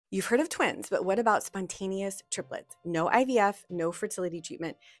You've heard of twins, but what about spontaneous triplets? No IVF, no fertility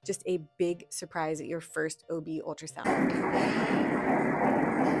treatment, just a big surprise at your first OB ultrasound.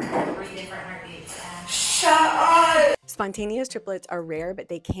 3 different heartbeats. Shut up! Spontaneous triplets are rare, but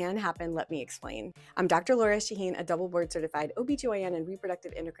they can happen. Let me explain. I'm Dr. Laura Shaheen, a double board certified OBGYN and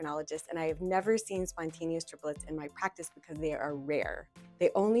reproductive endocrinologist, and I have never seen spontaneous triplets in my practice because they are rare.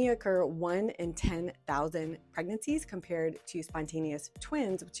 They only occur 1 in 10,000 pregnancies compared to spontaneous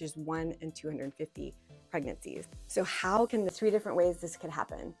twins, which is 1 in 250 pregnancies. So how can the 3 different ways this could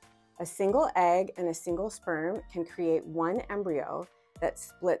happen? A single egg and a single sperm can create one embryo that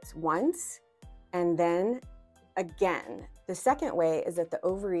splits once and then again. The second way is that the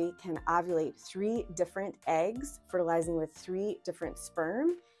ovary can ovulate 3 different eggs, fertilizing with 3 different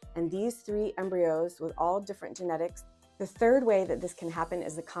sperm, and these 3 embryos with all different genetics. The third way that this can happen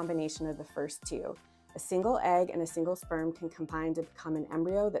is the combination of the first 2. A single egg and a single sperm can combine to become an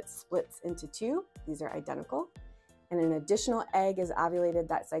embryo that splits into 2. These are identical. And an additional egg is ovulated.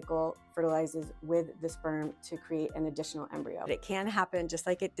 That cycle fertilizes with the sperm to create an additional embryo. But it can happen just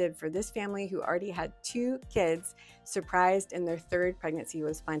like it did for this family who already had 2 kids, surprised in their 3rd pregnancy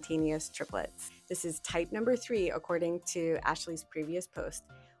with spontaneous triplets. This is type number 3, according to Ashley's previous post.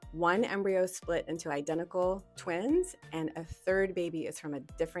 1 embryo split into identical twins, and a 3rd baby is from a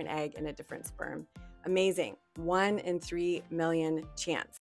different egg and a different sperm. Amazing. 1 in 3 million chance.